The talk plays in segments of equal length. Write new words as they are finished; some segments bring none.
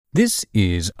This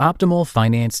is Optimal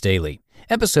Finance Daily,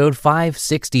 episode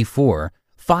 564,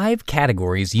 5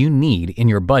 Categories You Need in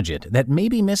Your Budget That May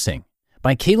Be Missing,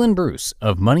 by Kalen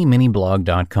of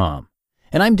MoneyMiniBlog.com.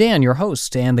 And I'm Dan, your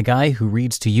host, and the guy who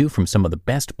reads to you from some of the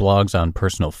best blogs on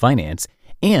personal finance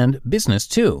and business,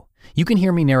 too. You can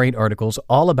hear me narrate articles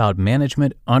all about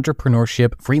management,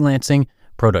 entrepreneurship, freelancing,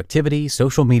 productivity,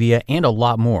 social media, and a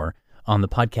lot more on the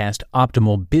podcast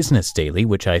Optimal Business Daily,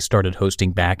 which I started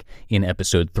hosting back in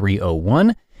episode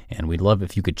 301, and we'd love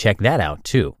if you could check that out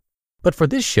too. But for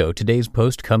this show, today's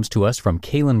post comes to us from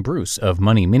Kalen of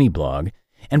MoneyMiniBlog,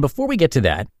 and before we get to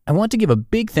that, I want to give a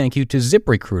big thank you to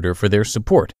ZipRecruiter for their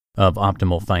support of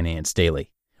Optimal Finance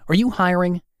Daily. Are you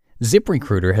hiring?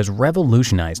 ZipRecruiter has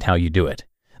revolutionized how you do it.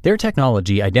 Their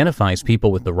technology identifies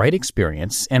people with the right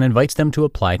experience and invites them to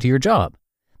apply to your job.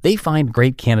 They find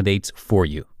great candidates for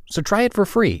you. So try it for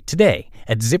free today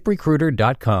at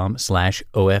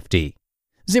ZipRecruiter.com/OFD.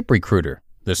 ZipRecruiter,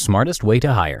 the smartest way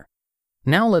to hire.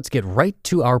 Now let's get right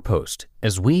to our post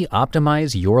as we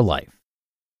optimize your life.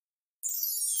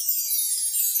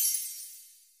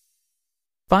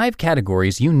 5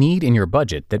 Categories You Need in Your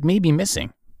Budget That May Be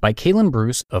Missing, by Kalen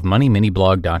of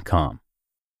MoneyMiniBlog.com.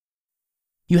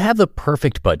 You have the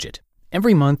perfect budget.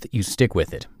 Every month you stick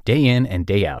with it, day in and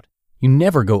day out. You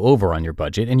never go over on your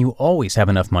budget, and you always have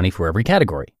enough money for every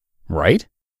category, right?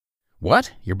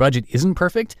 What? Your budget isn't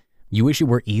perfect? You wish it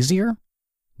were easier?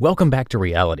 Welcome back to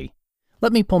reality.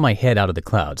 Let me pull my head out of the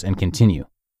clouds and continue.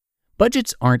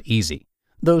 Budgets aren't easy,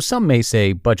 though some may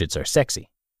say budgets are sexy.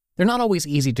 They're not always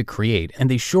easy to create, and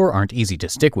they sure aren't easy to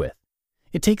stick with.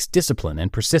 It takes discipline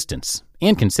and persistence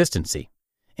and consistency.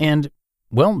 And,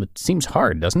 well, it seems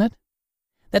hard, doesn't it?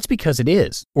 That's because it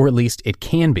is, or at least it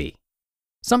can be.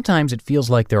 Sometimes it feels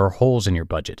like there are holes in your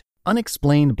budget,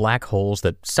 unexplained black holes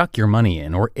that suck your money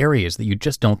in, or areas that you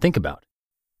just don't think about.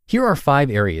 Here are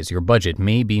 5 areas your budget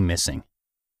may be missing.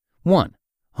 1.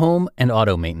 Home and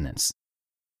auto maintenance.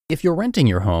 If you're renting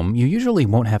your home, you usually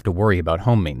won't have to worry about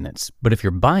home maintenance, but if you're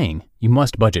buying, you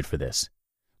must budget for this.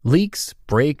 Leaks,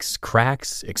 breaks,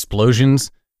 cracks,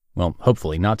 explosions, well,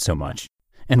 hopefully not so much.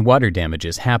 And water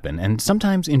damages happen, and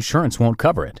sometimes insurance won't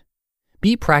cover it.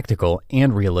 Be practical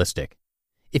and realistic.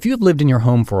 If you have lived in your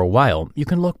home for a while, you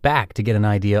can look back to get an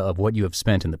idea of what you have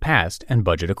spent in the past and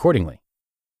budget accordingly.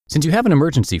 Since you have an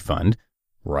emergency fund,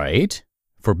 right,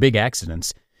 for big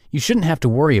accidents, you shouldn't have to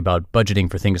worry about budgeting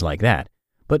for things like that,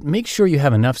 but make sure you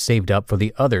have enough saved up for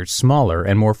the other smaller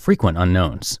and more frequent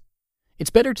unknowns. It's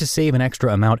better to save an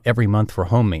extra amount every month for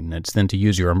home maintenance than to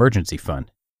use your emergency fund.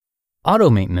 Auto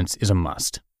maintenance is a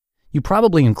must. You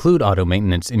probably include auto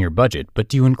maintenance in your budget, but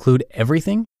do you include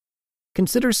everything?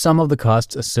 Consider some of the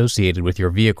costs associated with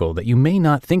your vehicle that you may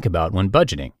not think about when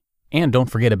budgeting, and don't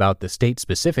forget about the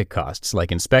state-specific costs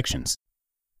like inspections.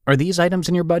 Are these items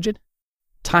in your budget?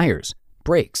 Tires,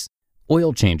 brakes,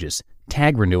 oil changes,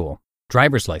 tag renewal,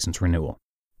 driver's license renewal.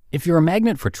 If you're a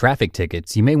magnet for traffic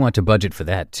tickets, you may want to budget for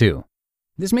that too.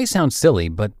 This may sound silly,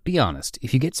 but be honest,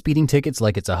 if you get speeding tickets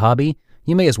like it's a hobby,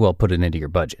 you may as well put it into your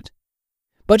budget.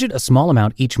 Budget a small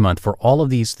amount each month for all of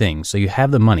these things so you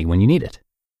have the money when you need it.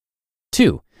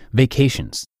 2.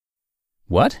 Vacations.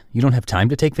 What? You don't have time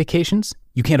to take vacations?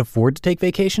 You can't afford to take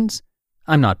vacations?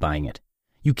 I'm not buying it.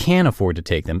 You can afford to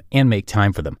take them and make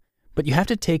time for them, but you have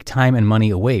to take time and money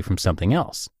away from something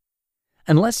else.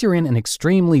 Unless you're in an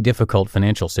extremely difficult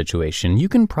financial situation, you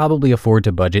can probably afford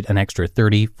to budget an extra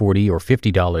 $30, $40, or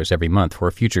 $50 every month for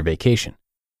a future vacation.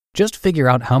 Just figure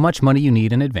out how much money you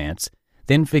need in advance,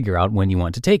 then figure out when you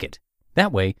want to take it.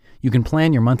 That way, you can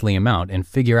plan your monthly amount and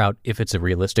figure out if it's a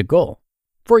realistic goal.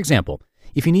 For example,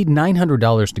 if you need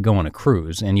 $900 to go on a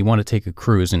cruise and you want to take a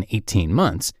cruise in 18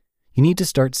 months, you need to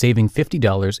start saving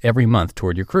 $50 every month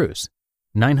toward your cruise.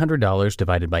 $900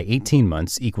 divided by 18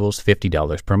 months equals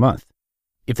 $50 per month.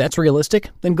 If that's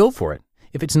realistic, then go for it.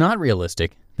 If it's not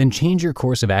realistic, then change your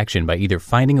course of action by either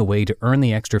finding a way to earn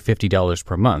the extra $50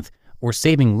 per month or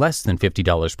saving less than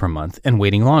 $50 per month and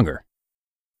waiting longer.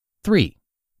 3.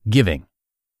 Giving.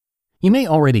 You may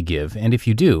already give, and if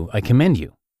you do, I commend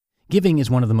you. Giving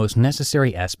is one of the most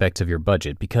necessary aspects of your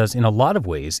budget because in a lot of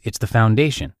ways, it's the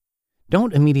foundation.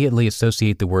 Don't immediately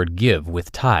associate the word give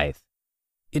with tithe.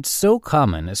 It's so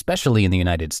common, especially in the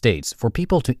United States, for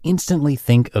people to instantly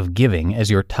think of giving as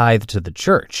your tithe to the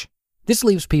church. This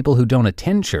leaves people who don't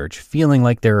attend church feeling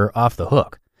like they're off the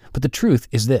hook. But the truth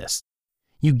is this.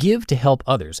 You give to help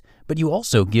others, but you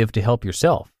also give to help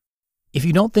yourself. If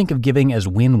you don't think of giving as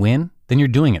win-win, then you're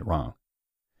doing it wrong.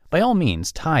 By all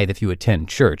means, tithe if you attend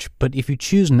church, but if you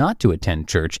choose not to attend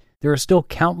church, there are still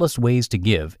countless ways to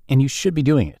give, and you should be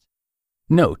doing it.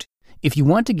 Note, if you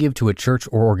want to give to a church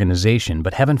or organization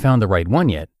but haven't found the right one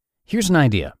yet, Here's an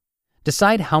idea.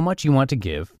 Decide how much you want to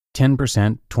give,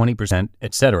 10%, 20%,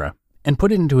 etc., and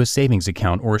put it into a savings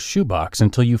account or a shoebox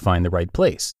until you find the right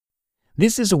place.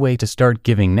 This is a way to start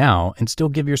giving now and still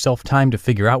give yourself time to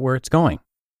figure out where it's going.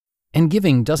 And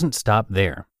giving doesn't stop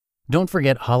there. Don't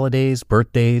forget holidays,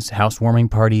 birthdays, housewarming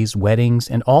parties, weddings,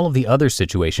 and all of the other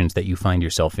situations that you find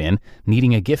yourself in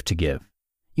needing a gift to give.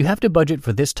 You have to budget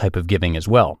for this type of giving as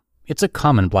well. It's a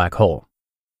common black hole.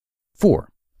 4.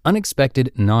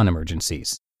 Unexpected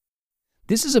non-emergencies.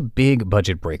 This is a big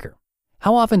budget breaker.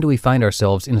 How often do we find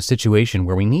ourselves in a situation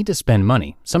where we need to spend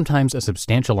money, sometimes a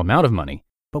substantial amount of money,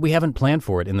 but we haven't planned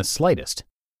for it in the slightest?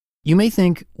 You may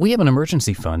think, we have an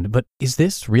emergency fund, but is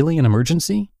this really an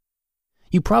emergency?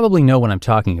 You probably know what I'm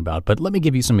talking about, but let me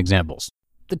give you some examples.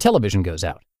 The television goes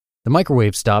out. The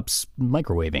microwave stops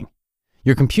microwaving.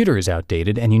 Your computer is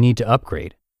outdated and you need to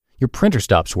upgrade. Your printer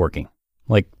stops working,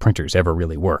 like printers ever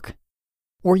really work.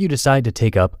 Or you decide to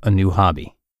take up a new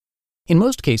hobby. In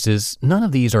most cases, none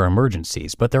of these are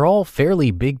emergencies, but they're all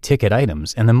fairly big-ticket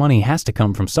items and the money has to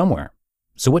come from somewhere.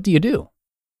 So what do?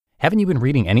 Haven't you been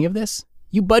reading any of this?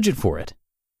 You budget for it.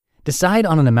 Decide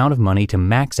on an amount of money to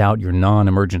max out your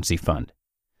non-emergency fund.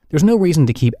 There's no reason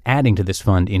to keep adding to this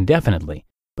fund indefinitely,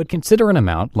 but consider an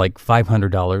amount like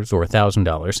 $500 or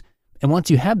 $1,000, and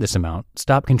once you have this amount,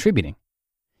 stop contributing.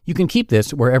 You can keep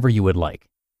this wherever you would like.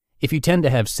 If you tend to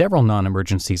have several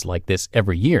non-emergencies like this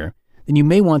every year, then you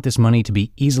may want this money to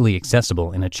be easily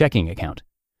accessible in a checking account.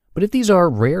 But if these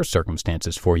are rare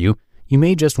circumstances for you, you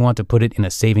may just want to put it in a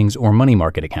savings or money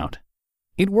market account.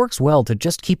 It works well to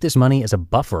just keep this money as a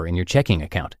buffer in your checking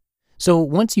account. So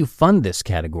once you fund this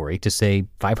category to, say,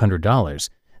 $500,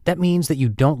 that means that you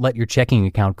don't let your checking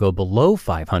account go below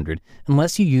 $500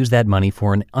 unless you use that money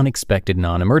for an unexpected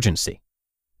non-emergency.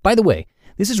 By the way,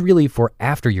 this is really for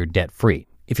after you're debt-free.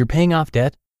 If you're paying off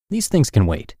debt, these things can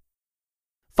wait.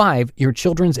 5. Your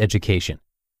children's education.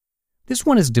 This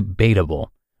one is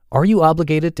debatable. Are you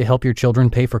obligated to help your children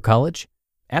pay for college?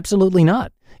 Absolutely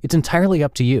not. It's entirely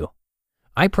up to you.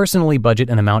 I personally budget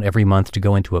an amount every month to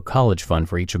go into a college fund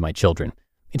for each of my children.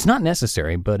 It's not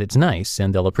necessary, but it's nice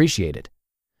and they'll appreciate it.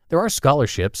 There are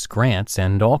scholarships, grants,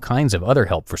 and all kinds of other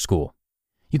help for school.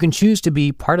 You can choose to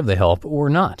be part of the help or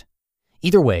not.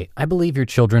 Either way, I believe your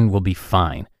children will be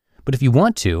fine. But if you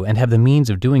want to and have the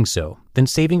means of doing so, then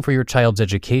saving for your child's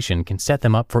education can set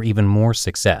them up for even more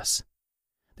success.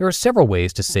 There are several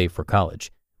ways to save for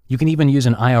college. You can even use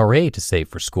an IRA to save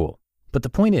for school. But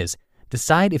the point is,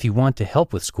 decide if you want to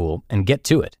help with school and get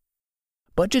to it.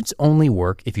 Budgets only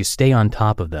work if you stay on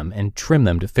top of them and trim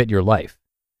them to fit your life.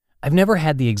 I've never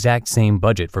had the exact same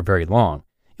budget for very long.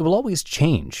 It will always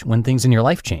change when things in your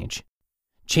life change.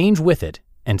 Change with it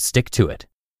and stick to it.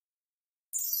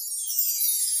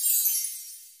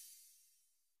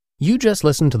 You just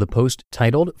listened to the post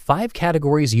titled 5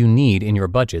 Categories You Need in Your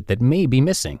Budget That May Be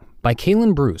Missing by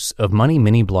Kalen Bruce of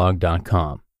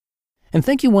MoneyMiniBlog.com. And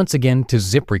thank you once again to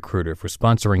ZipRecruiter for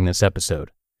sponsoring this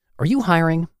episode. Are you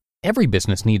hiring? Every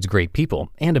business needs great people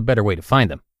and a better way to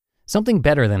find them. Something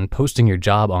better than posting your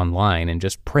job online and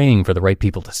just praying for the right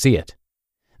people to see it.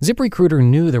 ZipRecruiter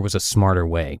knew there was a smarter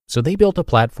way, so they built a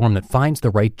platform that finds the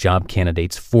right job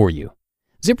candidates for you.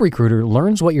 ZipRecruiter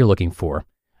learns what you're looking for,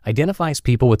 identifies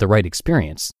people with the right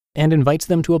experience, and invites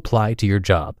them to apply to your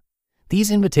job.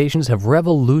 These invitations have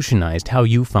revolutionized how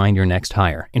you find your next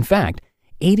hire. In fact,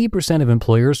 80% of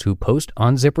employers who post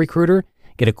on ZipRecruiter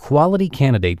get a quality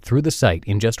candidate through the site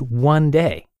in just one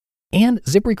day. And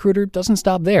ZipRecruiter doesn't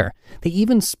stop there. They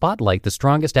even spotlight the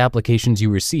strongest applications you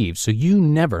receive so you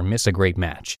never miss a great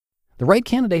match. The right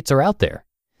candidates are out there.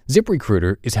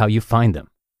 ZipRecruiter is how you find them.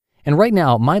 And right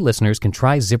now, my listeners can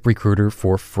try ZipRecruiter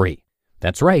for free.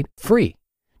 That's right, free.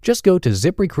 Just go to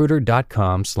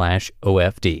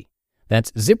ZipRecruiter.com/OFD.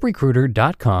 That's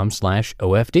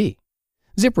ZipRecruiter.com/OFD.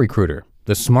 ZipRecruiter,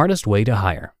 the smartest way to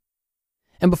hire.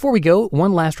 And before we go,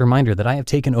 one last reminder that I have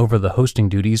taken over the hosting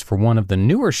duties for one of the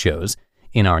newer shows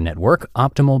in our network,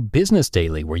 Optimal Business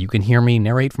Daily, where you can hear me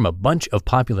narrate from a bunch of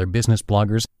popular business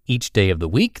bloggers each day of the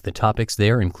week. The topics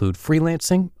there include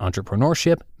freelancing,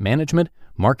 entrepreneurship, management,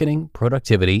 marketing,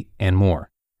 productivity, and more.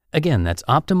 Again, that's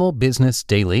Optimal Business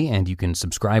Daily, and you can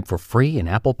subscribe for free in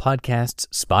Apple Podcasts,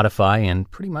 Spotify,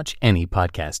 and pretty much any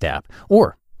podcast app,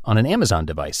 or on an Amazon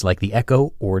device like the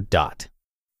Echo or Dot.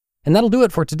 And that'll do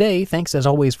it for today. Thanks as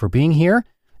always for being here.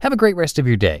 Have a great rest of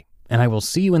your day, and I will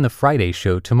see you in the Friday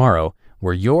show tomorrow,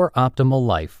 where your optimal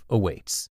life awaits.